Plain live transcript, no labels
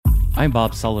I'm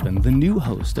Bob Sullivan, the new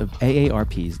host of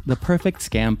AARP's The Perfect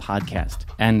Scam podcast.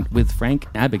 And with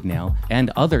Frank Abagnale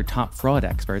and other top fraud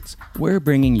experts, we're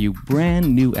bringing you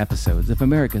brand new episodes of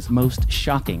America's most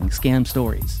shocking scam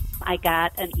stories. I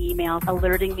got an email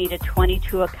alerting me to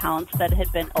 22 accounts that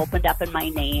had been opened up in my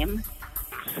name.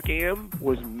 Scam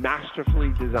was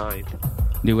masterfully designed.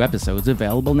 New episodes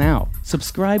available now.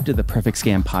 Subscribe to the Perfect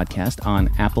Scam podcast on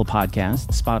Apple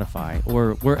Podcasts, Spotify,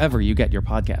 or wherever you get your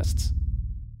podcasts.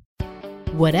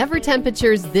 Whatever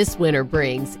temperatures this winter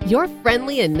brings, your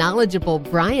friendly and knowledgeable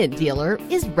Bryant dealer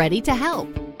is ready to help.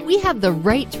 We have the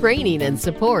right training and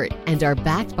support and are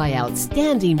backed by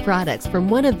outstanding products from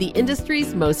one of the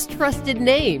industry's most trusted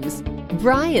names,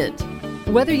 Bryant.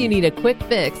 Whether you need a quick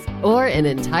fix or an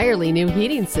entirely new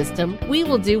heating system, we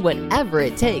will do whatever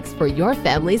it takes for your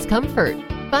family's comfort.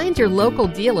 Find your local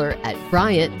dealer at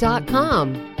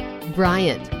Bryant.com.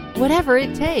 Bryant, whatever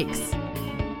it takes.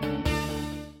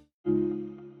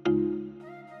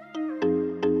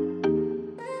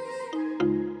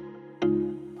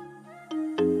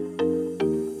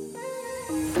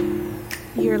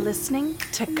 You're listening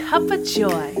to Cuppa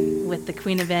Joy with the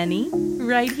Queen of N.E.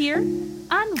 right here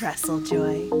on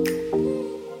WrestleJoy.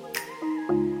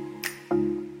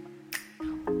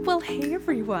 Well, hey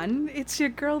everyone, it's your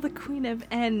girl, the Queen of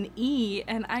N.E.,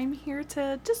 and I'm here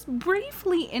to just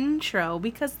briefly intro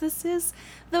because this is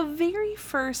the very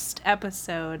first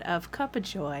episode of Cuppa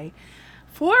Joy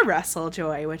for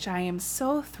WrestleJoy, which I am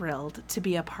so thrilled to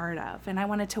be a part of. And I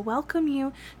wanted to welcome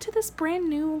you to this brand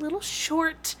new little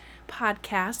short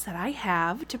podcast that I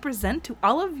have to present to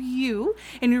all of you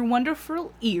in your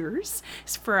wonderful ears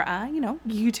for,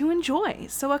 you to enjoy.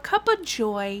 So a Cup of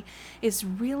Joy is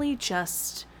really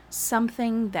just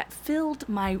something that filled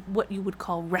my, what you would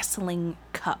call wrestling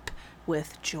cup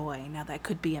with joy. Now that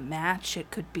could be a match,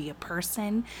 it could be a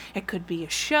person, it could be a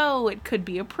show, it could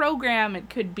be a program, it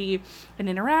could be an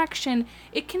interaction.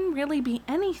 It can really be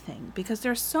anything because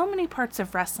there's so many parts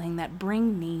of wrestling that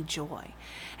bring me joy.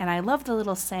 And I love the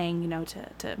little saying,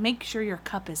 to make sure your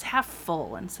cup is half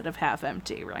full instead of half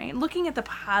empty, right? Looking at the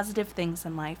positive things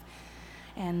in life.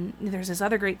 And there's this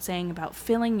other great saying about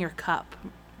filling your cup,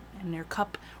 and your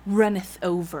cup runneth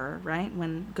over, right?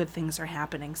 When good things are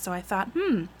happening. So I thought,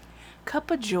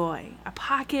 Cup of Joy, a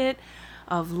pocket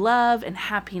of love and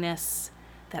happiness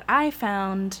that I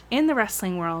found in the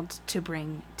wrestling world to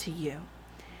bring to you.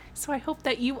 So I hope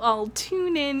that you all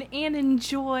tune in and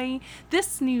enjoy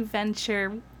this new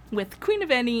venture with Queen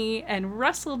of N.E. and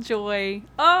WrestleJoy.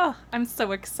 Oh, I'm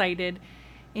so excited.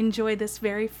 Enjoy this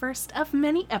very first of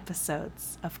many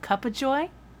episodes of Cup of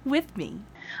Joy with me.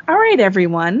 All right,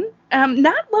 everyone.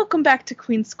 Not welcome back to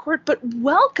Queen's Court, but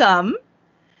welcome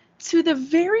to the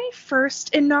very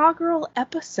first inaugural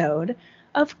episode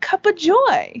of Cup of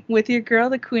Joy with your girl,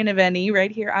 the Queen of N.E., right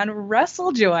here on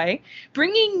WrestleJoy,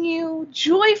 bringing you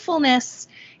joyfulness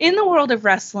in the world of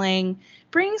wrestling,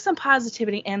 bringing some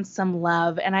positivity and some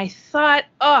love. And I thought,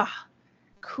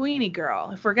 Queenie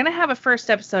girl, if we're going to have a first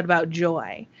episode about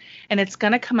joy, and it's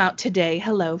going to come out today,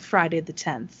 Friday the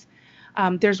 10th,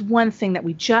 there's one thing that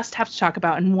we just have to talk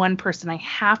about and one person I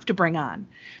have to bring on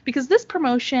because this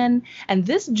promotion and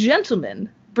this gentleman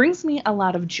brings me a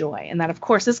lot of joy. And that, of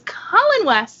course, is Colin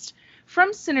West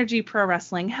from Synergy Pro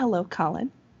Wrestling. Hello,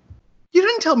 Colin. You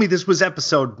didn't tell me this was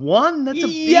episode 1. That's a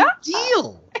big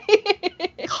deal.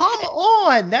 Come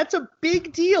on. That's a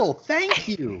big deal. Thank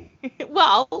you.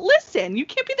 Well, listen, you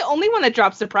can't be the only one that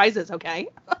drops surprises, okay?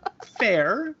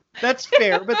 Fair. That's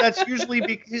fair, but that's usually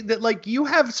because you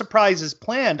have surprises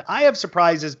planned. I have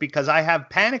surprises because I have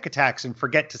panic attacks and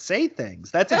forget to say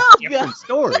things. That's a different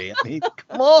story. I mean,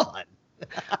 come on.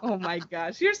 Oh my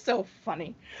gosh, you're so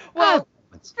funny. Well,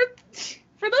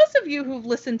 for those of you who've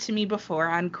listened to me before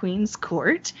on Queen's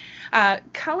Court,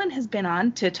 Colin has been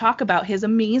on to talk about his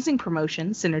amazing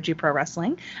promotion, Synergy Pro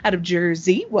Wrestling, out of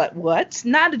Jersey. What?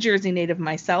 Not a Jersey native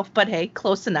myself, but hey,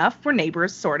 close enough. We're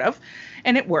neighbors, sort of,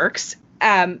 and it works.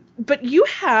 But you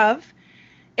have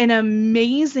an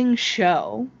amazing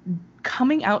show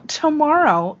coming out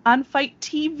tomorrow on Fight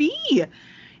TV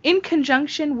in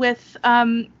conjunction with,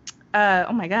 oh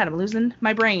my God, I'm losing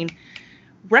my brain.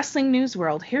 Wrestling News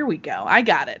World. Here we go. I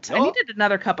got it. I needed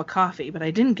another cup of coffee, but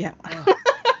I didn't get one.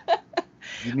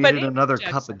 You needed another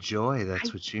cup of joy.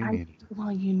 That's what you needed.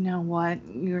 Well, you know what?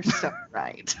 You're so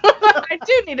right. I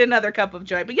do need another cup of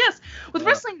joy. But yes, with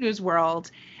Wrestling News World,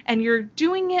 and you're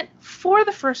doing it for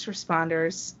the first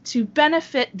responders to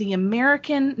benefit the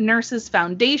American Nurses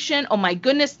Foundation. Oh my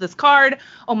goodness, this card.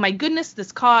 Oh my goodness,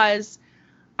 this cause.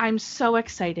 I'm so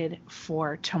excited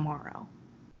for tomorrow.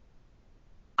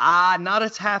 Not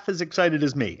as half as excited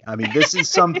as me. I mean, this is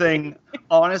something,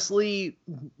 honestly,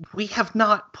 we have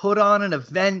not put on an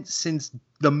event since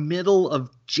the middle of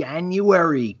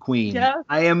January, Queen. Yeah.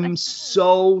 I am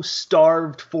so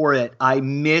starved for it. I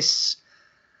miss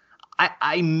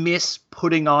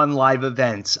putting on live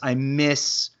events. I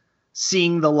miss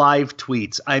seeing the live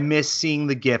tweets. I miss seeing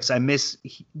the GIFs. I miss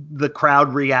the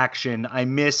crowd reaction. I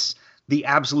miss the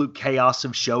absolute chaos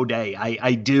of show day.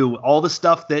 I do. All the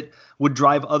stuff that would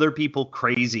drive other people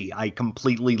crazy, I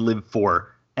completely live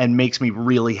for and makes me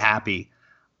really happy.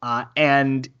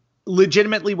 And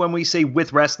legitimately, when we say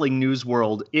with Wrestling News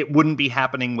World, it wouldn't be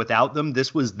happening without them.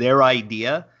 This was their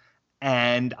idea.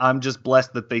 And I'm just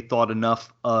blessed that they thought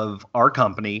enough of our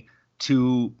company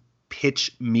to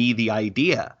pitch me the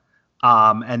idea.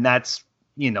 And that's,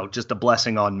 just a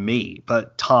blessing on me.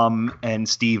 But Tom and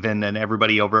Steven and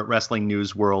everybody over at Wrestling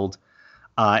News World,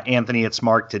 Anthony at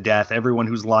Smart to Death, everyone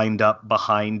who's lined up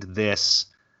behind this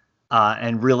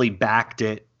and really backed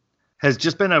it has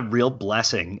just been a real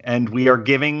blessing. And we are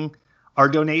giving our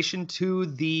donation to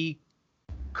the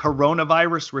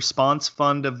Coronavirus Response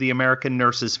Fund of the American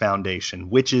Nurses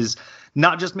Foundation, which is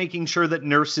not just making sure that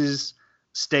nurses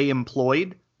stay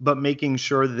employed, but making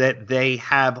sure that they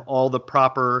have all the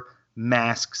proper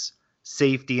masks,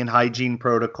 safety and hygiene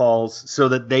protocols so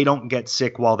that they don't get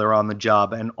sick while they're on the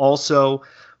job. And also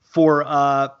for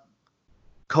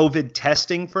COVID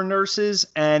testing for nurses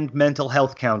and mental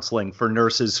health counseling for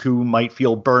nurses who might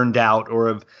feel burned out or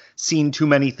have seen too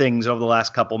many things over the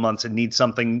last couple months and need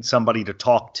somebody to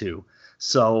talk to.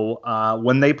 So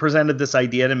when they presented this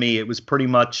idea to me, it was pretty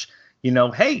much,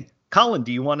 hey, Colin,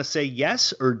 do you want to say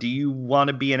yes, or do you want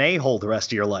to be an a-hole the rest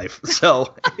of your life?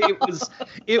 So it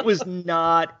was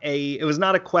not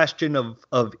a question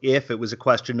of if, it was a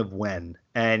question of when.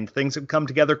 And things have come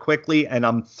together quickly, and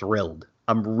I'm thrilled.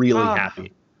 I'm really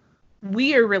happy.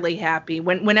 We are really happy.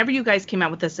 Whenever you guys came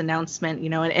out with this announcement,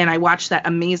 and I watched that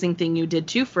amazing thing you did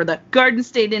too for the Garden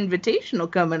State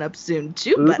Invitational coming up soon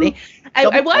too, buddy.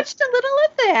 I watched a little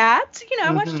of that.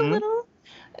 I watched a little.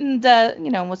 And,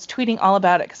 was tweeting all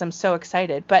about it because I'm so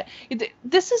excited. But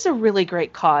this is a really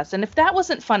great cause. And if that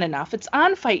wasn't fun enough, it's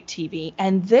on Fight TV.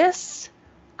 And this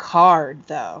card,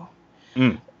 though,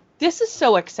 this is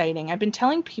so exciting. I've been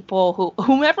telling people,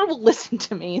 whomever will listen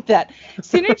to me, that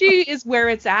Synergy is where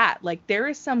it's at. Like, there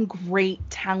is some great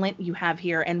talent you have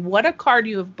here. And what a card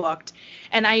you have booked.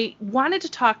 And I wanted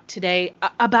to talk today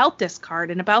about this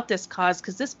card and about this cause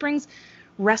because this brings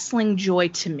wrestling joy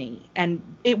to me, and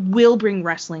it will bring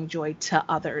wrestling joy to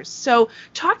others. So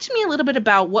talk to me a little bit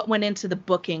about what went into the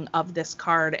booking of this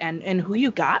card and who you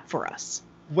got for us.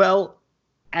 Well,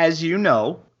 as you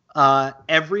know,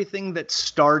 everything that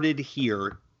started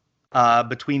here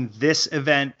between this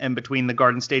event and between the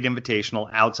Garden State Invitational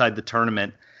outside the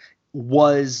tournament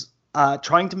was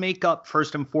trying to make up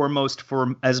first and foremost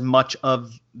for as much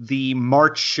of the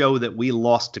March show that we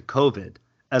lost to COVID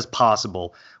as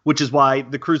possible, which is why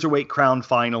the Cruiserweight Crown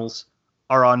Finals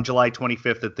are on July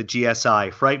 25th at the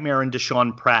GSI. Frightmare and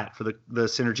Deshaun Pratt for the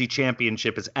Synergy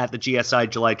Championship is at the GSI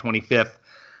July 25th.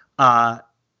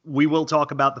 We will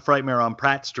talk about the Frightmare on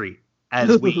Pratt Street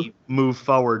as we move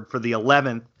forward for the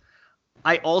 11th.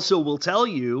 I also will tell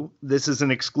you, this is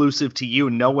an exclusive to you.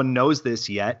 No one knows this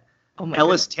yet.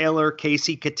 Ellis Taylor,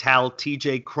 Casey Catal,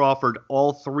 TJ Crawford,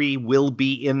 all three will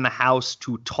be in the house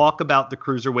to talk about the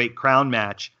Cruiserweight Crown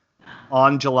match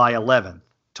on July 11th,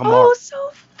 tomorrow. Oh,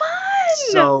 so fun!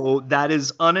 So that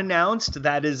is unannounced.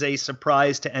 That is a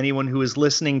surprise to anyone who is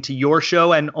listening to your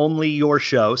show and only your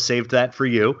show. Saved that for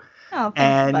you. Oh, thanks,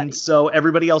 and buddy. So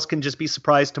everybody else can just be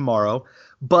surprised tomorrow.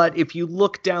 But if you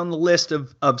look down the list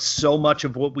of so much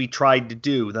of what we tried to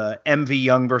do, the MV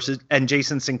Young and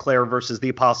Jason Sinclair versus the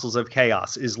Apostles of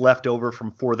Chaos is left over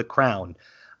from For the Crown.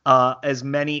 As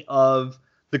many of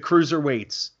the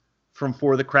cruiserweights from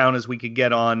For the Crown as we could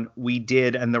get on, we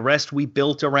did. And the rest we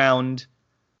built around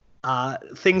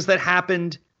things that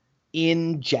happened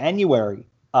in January.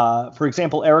 For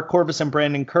example, Eric Corvus and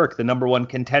Brandon Kirk, the number one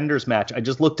contenders match. I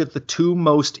just looked at the two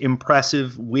most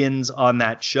impressive wins on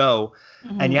that show.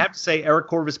 And you have to say Eric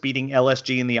Corvus beating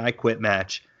LSG in the I Quit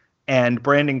match and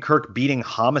Brandon Kirk beating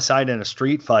Homicide in a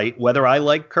street fight, whether I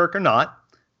like Kirk or not,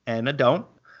 and I don't.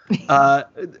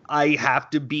 I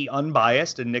have to be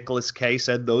unbiased, and Nicholas K.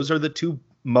 said those are the two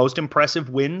most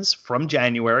impressive wins from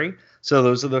January. So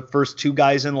those are the first two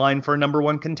guys in line for a number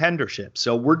one contendership.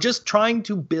 So we're just trying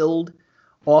to build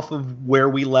off of where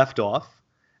we left off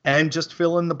and just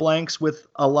fill in the blanks with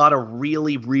a lot of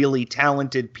really, really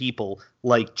talented people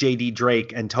like JD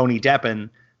Drake and Tony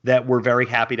Deppen that we're very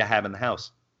happy to have in the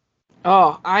house.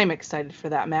 Oh, I'm excited for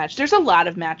that match. There's a lot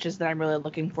of matches that I'm really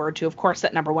looking forward to. Of course,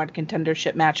 that number one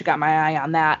contendership match, I got my eye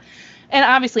on that. And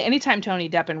obviously, anytime Tony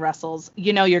Deppen wrestles,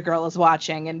 you know your girl is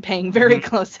watching and paying very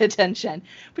close attention.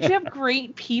 But you have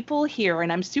great people here,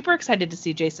 and I'm super excited to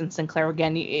see Jason Sinclair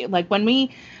again. Like, when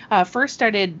we first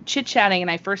started chit-chatting and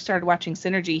I first started watching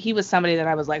Synergy, he was somebody that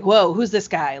I was like, whoa, who's this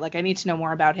guy? Like, I need to know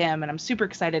more about him, and I'm super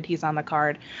excited he's on the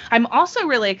card. I'm also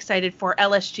really excited for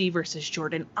LSG versus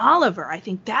Jordan Oliver. I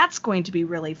think that's going to be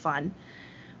really fun.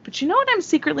 But you know what I'm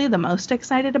secretly the most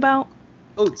excited about?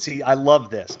 Oh, see, I love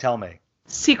this. Tell me.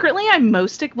 Secretly, I'm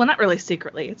well, not really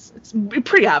secretly. It's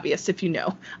pretty obvious if you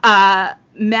know. Matt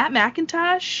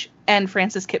McIntosh and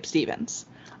Francis Kip Stevens.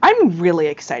 I'm really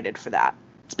excited for that.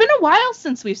 It's been a while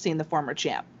since we've seen the former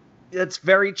champ. That's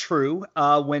very true.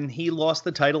 When he lost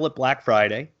the title at Black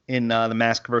Friday in the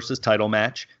Mask versus title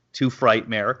match to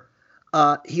Frightmare,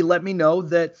 he let me know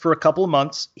that for a couple of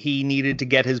months he needed to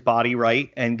get his body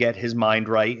right and get his mind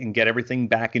right and get everything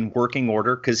back in working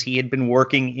order because he had been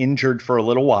working injured for a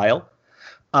little while.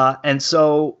 And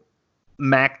so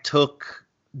Mac took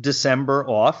December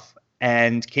off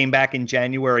and came back in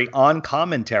January on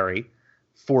commentary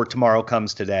for Tomorrow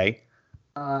Comes Today.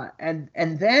 And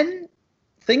then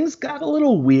things got a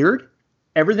little weird.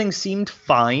 Everything seemed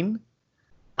fine.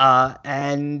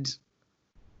 And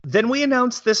then we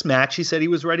announced this match. He said he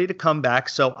was ready to come back.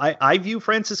 So I view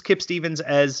Francis Kip Stevens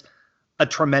as a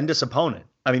tremendous opponent.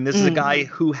 I mean, this is a guy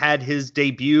who had his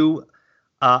debut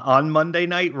on Monday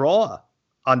Night Raw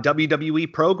on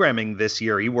WWE programming this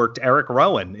year. He worked Eric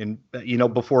Rowan,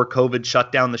 and before COVID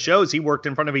shut down the shows, he worked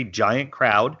in front of a giant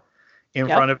crowd in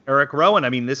front of Eric Rowan. I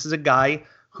mean, this is a guy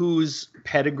whose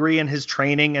pedigree and his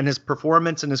training and his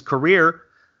performance and his career,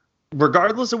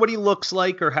 regardless of what he looks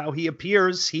like or how he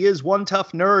appears, he is one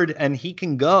tough nerd and he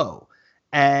can go.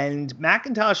 And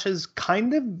McIntosh has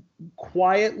kind of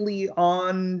quietly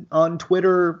on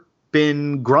Twitter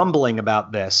been grumbling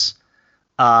about this.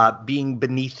 Being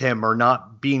beneath him or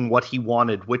not being what he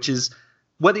wanted, which is,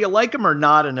 whether you like him or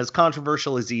not, and as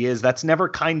controversial as he is, that's never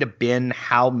kind of been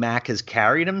how Mac has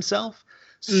carried himself.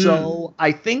 So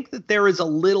I think that there is a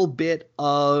little bit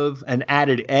of an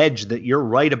added edge that you're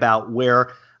right about,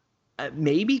 where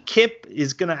maybe Kip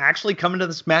is going to actually come into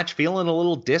this match feeling a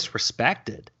little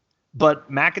disrespected.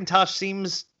 But McIntosh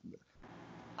seems,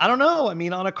 I don't know. I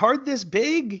mean, on a card this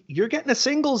big, you're getting a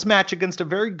singles match against a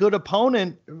very good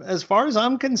opponent. As far as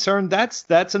I'm concerned,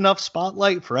 that's enough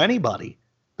spotlight for anybody.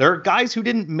 There are guys who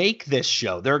didn't make this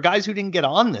show. There are guys who didn't get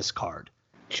on this card.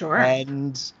 Sure.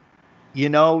 And,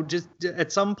 just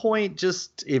at some point,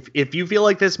 just if you feel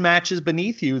like this match is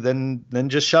beneath you, then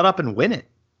just shut up and win it.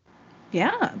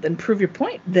 Yeah, then prove your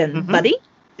point then, buddy.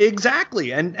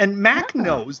 Exactly. And Mac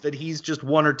knows that he's just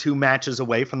one or two matches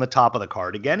away from the top of the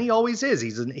card. Again, he always is.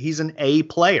 He's an A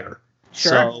player.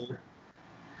 Sure. So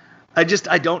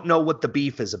I don't know what the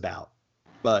beef is about.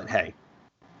 But hey.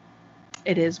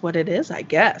 It is what it is, I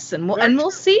guess. And we'll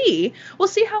see. We'll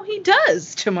see how he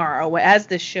does tomorrow as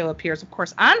this show appears, of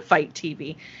course, on Fight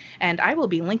TV. And I will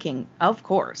be linking, of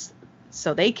course,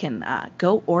 so they can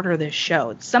go order this show.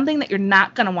 It's something that you're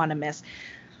not going to want to miss.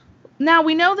 Now,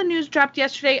 we know the news dropped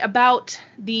yesterday about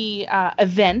the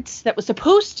event that was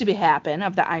supposed to happen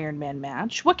of the Iron Man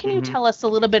match. What can you tell us a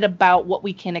little bit about what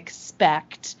we can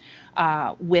expect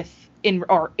in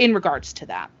regards to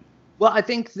that? Well, I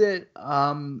think that,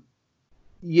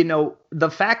 the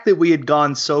fact that we had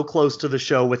gone so close to the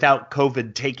show without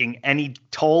COVID taking any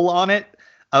toll on it,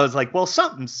 I was like, well,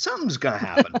 something's going to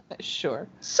happen. Sure.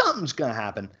 Something's going to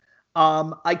happen.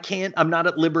 I'm not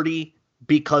at liberty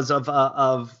because of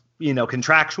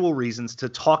contractual reasons to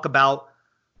talk about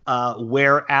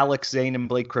where Alex Zane and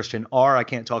Blake Christian are. I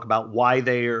can't talk about why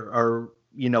they are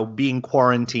being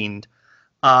quarantined.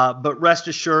 But rest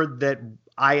assured that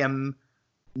I am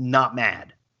not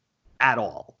mad at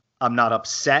all. I'm not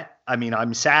upset. I mean,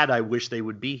 I'm sad. I wish they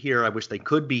would be here. I wish they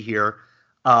could be here.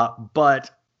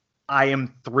 But I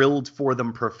am thrilled for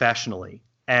them professionally.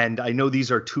 And I know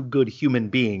these are two good human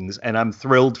beings, and I'm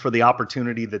thrilled for the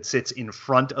opportunity that sits in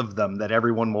front of them that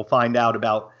everyone will find out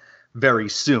about very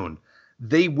soon.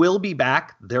 They will be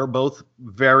back. They're both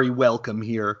very welcome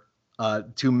here.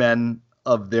 Two men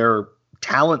of their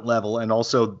talent level and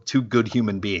also two good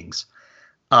human beings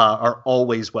are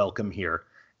always welcome here.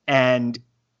 And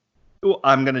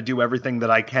I'm going to do everything that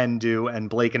I can do, and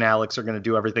Blake and Alex are going to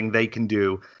do everything they can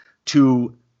do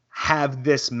to have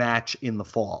this match in the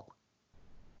fall.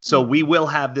 So we will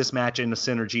have this match in a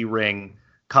Synergy ring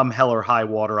come hell or high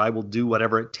water. I will do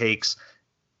whatever it takes.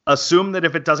 Assume that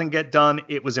if it doesn't get done,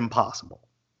 it was impossible.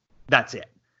 That's it.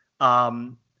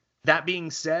 That being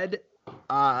said,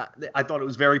 I thought it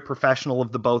was very professional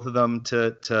of the both of them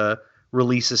to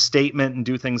release a statement and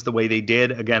do things the way they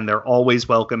did. Again, they're always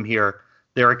welcome here.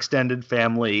 They're extended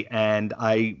family, and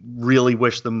I really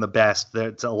wish them the best.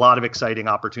 There's a lot of exciting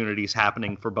opportunities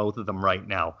happening for both of them right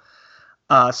now.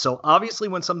 So obviously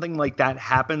when something like that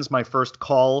happens, my first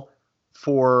call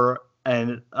for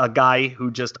a guy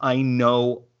who just I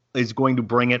know is going to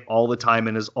bring it all the time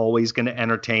and is always going to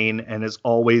entertain and is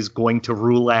always going to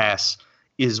rule ass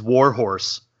is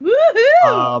Warhorse.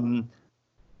 Woohoo!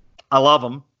 I love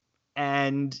him.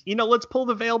 And, let's pull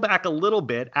the veil back a little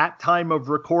bit. At time of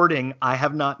recording, I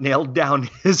have not nailed down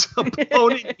his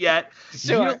opponent yet.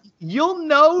 Sure. You'll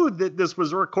know that this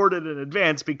was recorded in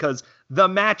advance because the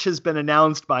match has been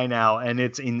announced by now, and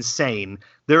it's insane.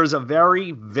 There's a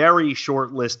very, very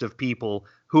short list of people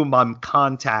whom I'm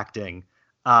contacting,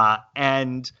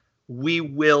 and we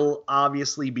will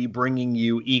obviously be bringing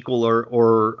you equal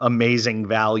or amazing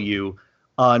value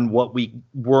on what we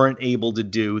weren't able to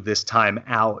do this time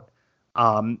out.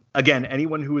 Again,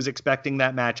 anyone who was expecting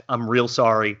that match, I'm real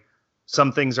sorry.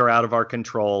 Some things are out of our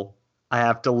control. I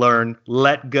have to learn,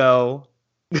 let go,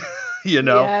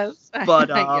 Yes. But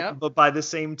Yep. but by the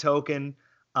same token,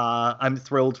 I'm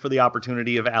thrilled for the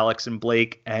opportunity of Alex and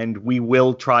Blake, and we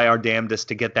will try our damnedest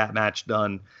to get that match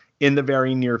done in the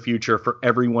very near future for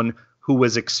everyone who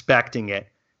was expecting it.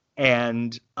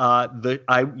 And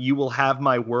you will have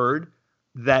my word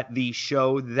that the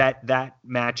show that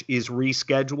match is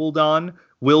rescheduled on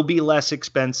will be less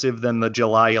expensive than the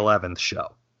July 11th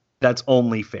show. That's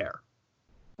only fair.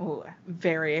 Oh,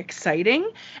 very exciting.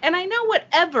 And I know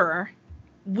whatever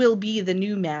will be the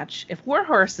new match, if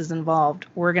Warhorse is involved,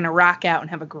 we're going to rock out and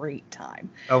have a great time.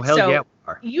 Oh, hell yeah, we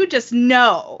are. You just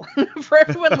know, for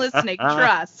everyone listening,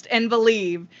 trust and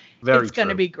believe it's going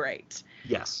to be great.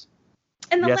 Yes.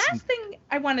 And the last thing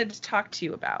I wanted to talk to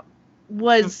you about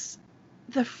was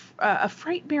a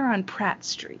Frightmare on Pratt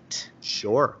Street.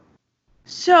 Sure.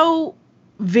 So,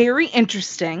 very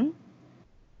interesting.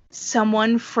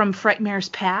 Someone from Frightmare's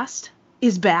past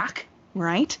is back,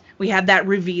 right? We had that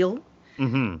reveal.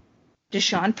 Mm-hmm.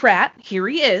 Deshaun Pratt, here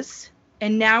he is.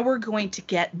 And now we're going to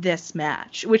get this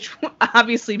match, which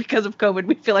obviously because of COVID,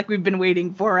 we feel like we've been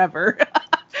waiting forever.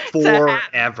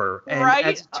 Forever. And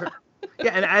right?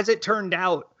 and as it turned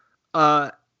out,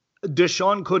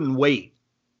 Deshaun couldn't wait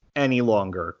any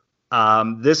longer.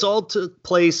 This all took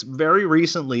place very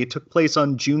recently. It took place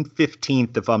on June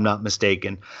 15th, if I'm not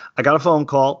mistaken. I got a phone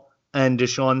call and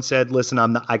Deshaun said, listen,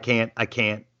 I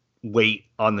can't wait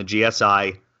on the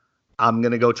GSI. I'm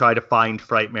going to go try to find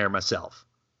Frightmare myself.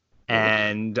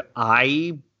 And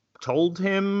I told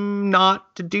him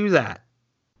not to do that.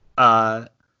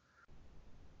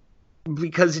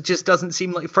 Because it just doesn't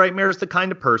seem like Frightmare is the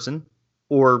kind of person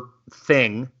or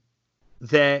thing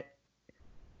that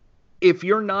if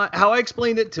you're not, how I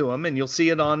explained it to him, and you'll see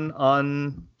it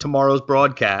on tomorrow's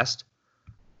broadcast,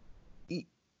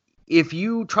 if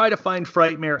you try to find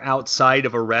Frightmare outside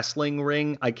of a wrestling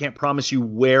ring, I can't promise you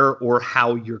where or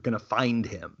how you're going to find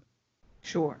him.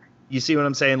 Sure. You see what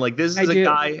I'm saying? Like, this is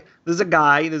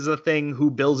a thing who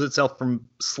builds itself from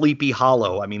Sleepy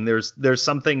Hollow. I mean, there's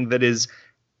something that is,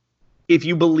 if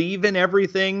you believe in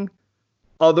everything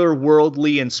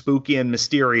otherworldly and spooky and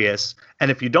mysterious, and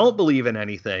if you don't believe in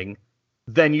anything,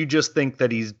 then you just think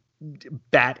that he's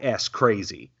bat-ass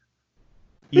crazy.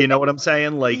 You know what I'm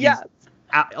saying? Like, yes.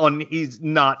 He's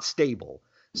not stable.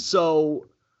 So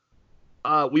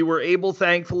we were able,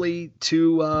 thankfully,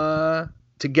 to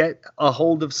get a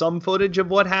hold of some footage of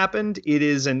what happened. It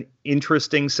is an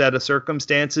interesting set of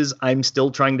circumstances. I'm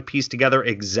still trying to piece together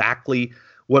exactly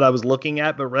what I was looking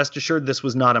at, but rest assured this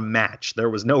was not a match. There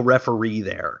was no referee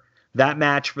there. That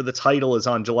match for the title is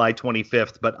on July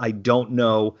 25th, but I don't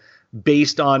know,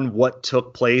 based on what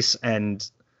took place and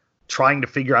trying to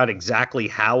figure out exactly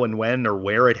how and when or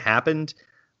where it happened,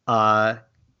 I'm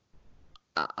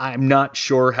not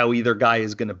sure how either guy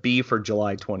is going to be for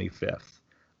July 25th.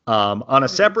 On a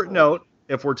separate note,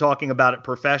 if we're talking about it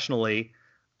professionally,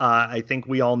 I think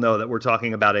we all know that we're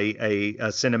talking about a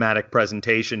cinematic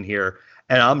presentation here,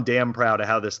 and I'm damn proud of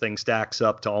how this thing stacks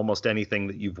up to almost anything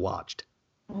that you've watched.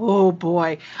 Oh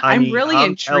boy, I'm really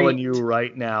intrigued. I'm telling you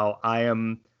right now, I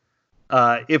am.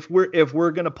 If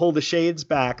we're gonna pull the shades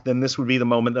back, then this would be the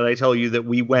moment that I tell you that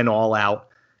we went all out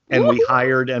and we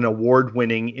hired an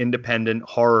award-winning independent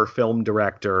horror film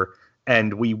director,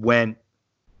 and we went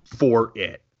for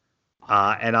it.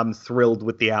 And I'm thrilled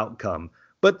with the outcome.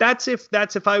 But that's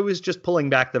if I was just pulling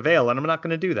back the veil, and I'm not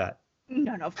going to do that.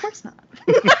 No, of course not.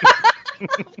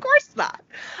 Of course not.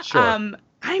 Sure.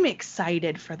 I'm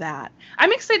excited for that.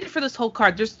 I'm excited for this whole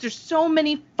card. There's so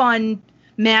many fun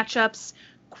matchups,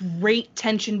 great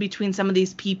tension between some of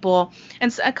these people,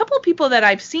 and a couple of people that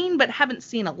I've seen but haven't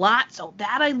seen a lot. So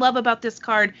that I love about this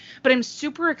card. But I'm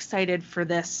super excited for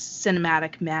this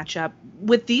cinematic matchup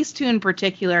with these two in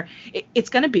particular. It's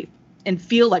going to be and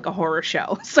feel like a horror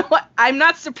show. So I'm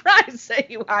not surprised that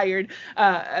you hired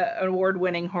an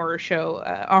award-winning horror show,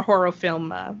 a horror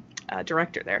film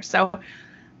director there. So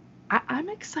I'm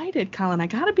excited, Colin. I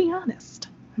got to be honest.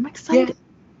 I'm excited. Yeah.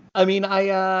 I mean,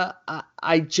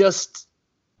 I just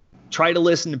try to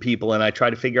listen to people and I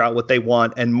try to figure out what they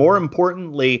want. And more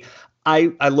importantly,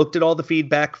 I looked at all the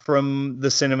feedback from the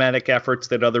cinematic efforts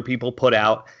that other people put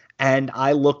out. And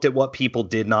I looked at what people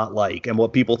did not like and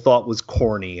what people thought was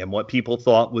corny and what people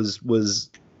thought was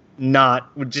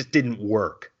just didn't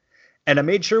work. And I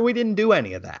made sure we didn't do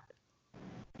any of that,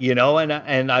 you know,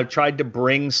 and I've tried to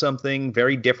bring something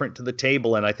very different to the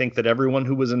table. And I think that everyone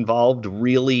who was involved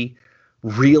really,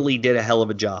 really did a hell of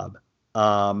a job.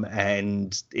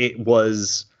 And it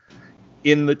was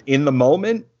in the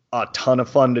moment, a ton of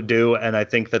fun to do. And I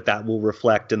think that will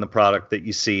reflect in the product that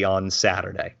you see on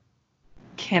Saturday.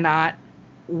 Cannot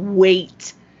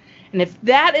wait. And if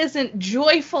that isn't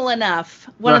joyful enough,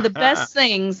 one of the best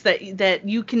things that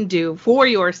you can do for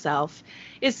yourself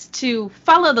is to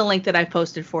follow the link that I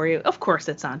posted for you. Of course,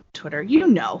 it's on Twitter.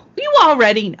 You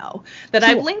already know that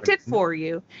I've linked it for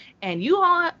you. And you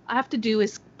all have to do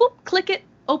is click it,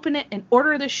 open it, and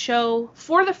order the show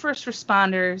For the First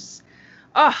Responders.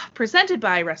 Presented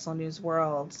by Wrestle News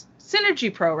World.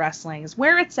 Synergy Pro Wrestling is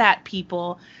where it's at,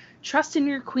 people. Trust in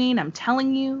your queen. I'm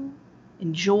telling you,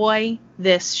 enjoy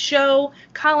this show.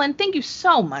 Colin, thank you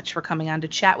so much for coming on to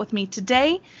chat with me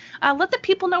today. Let the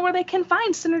people know where they can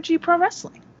find Synergy Pro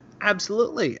Wrestling.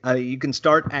 Absolutely. You can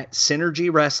start at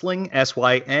Synergy Wrestling,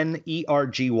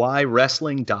 SYNERGY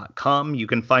Wrestling.com. You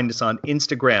can find us on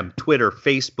Instagram, Twitter,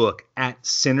 Facebook at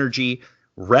Synergy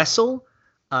Wrestle.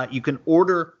 You can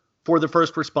order For the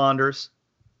First Responders.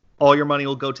 All your money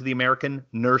will go to the American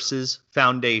Nurses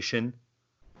Foundation.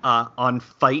 On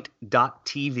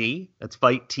Fight.tv. That's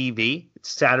Fight TV. It's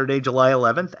Saturday, July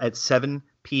 11th at 7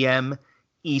 p.m.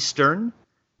 Eastern.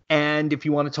 And if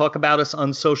you want to talk about us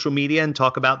on social media and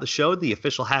talk about the show, the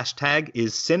official hashtag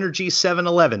is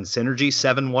Synergy711,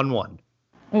 Synergy711.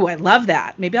 Oh, I love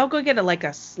that. Maybe I'll go get a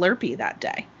Slurpee that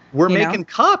day. We're making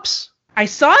cups. I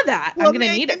saw that. I'm going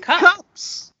to need a cup.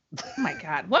 Cups. Oh my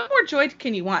God. What more joy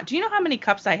can you want? Do you know how many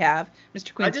cups I have,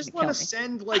 Mr. Queen? I just want to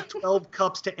send 12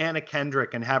 cups to Anna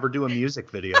Kendrick and have her do a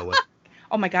music video with it.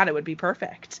 Oh my God, it would be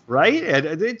perfect. Right?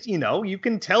 You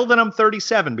can tell that I'm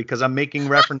 37 because I'm making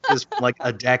references from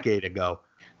a decade ago.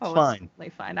 It's fine.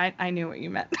 It's fine. I knew what you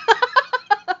meant.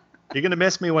 You're going to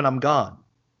miss me when I'm gone.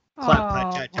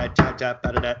 Clap, tap, tap,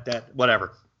 tap, tap,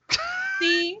 whatever.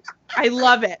 See? I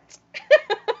love it.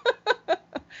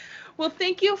 Well,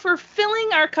 thank you for filling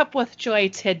our cup with joy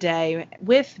today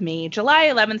with me, July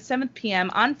 11th, 7 p.m.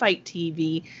 on Fight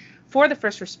TV For the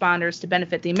First Responders to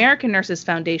benefit the American Nurses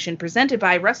Foundation, presented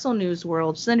by Wrestle News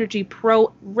World, Synergy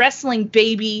Pro Wrestling,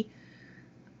 baby.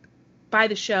 Buy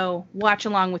the show, watch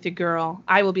along with your girl.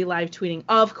 I will be live tweeting,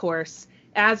 of course,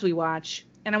 as we watch.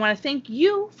 And I want to thank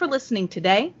you for listening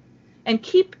today. And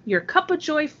keep your cup of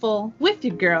joy full with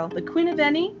your girl, the Queen of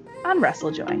Any, on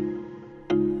WrestleJoy.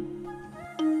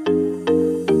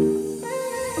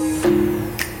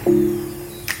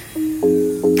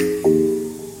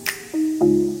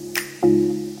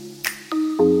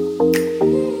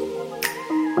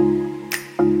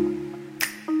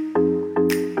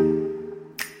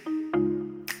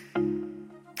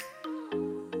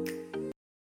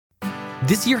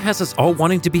 This year has us all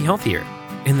wanting to be healthier,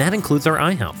 and that includes our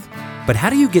eye health. But how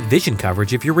do you get vision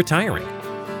coverage if you're retiring?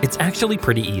 It's actually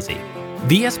pretty easy.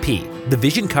 VSP, the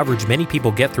vision coverage many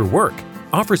people get through work,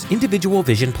 offers individual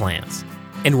vision plans.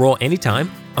 Enroll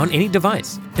anytime, on any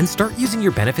device, and start using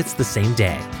your benefits the same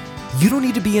day. You don't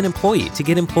need to be an employee to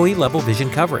get employee-level vision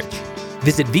coverage.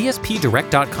 Visit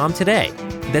VSPdirect.com today.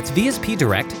 That's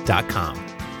VSPdirect.com.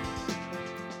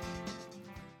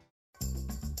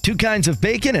 Two kinds of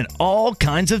bacon and all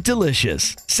kinds of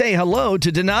delicious. Say hello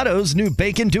to Donato's new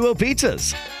Bacon Duo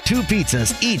pizzas. 2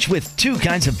 pizzas, each with 2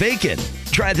 kinds of bacon.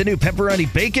 Try the new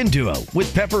Pepperoni Bacon Duo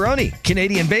with pepperoni,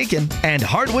 Canadian bacon, and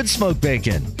hardwood smoked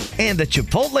bacon. And the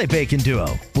Chipotle Bacon Duo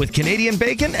with Canadian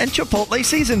bacon and Chipotle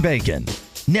seasoned bacon.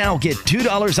 Now get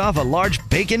 $2 off a large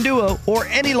Bacon Duo or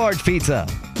any large pizza.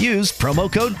 Use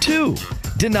promo code 2.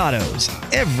 Donato's.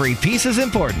 Every piece is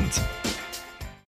important.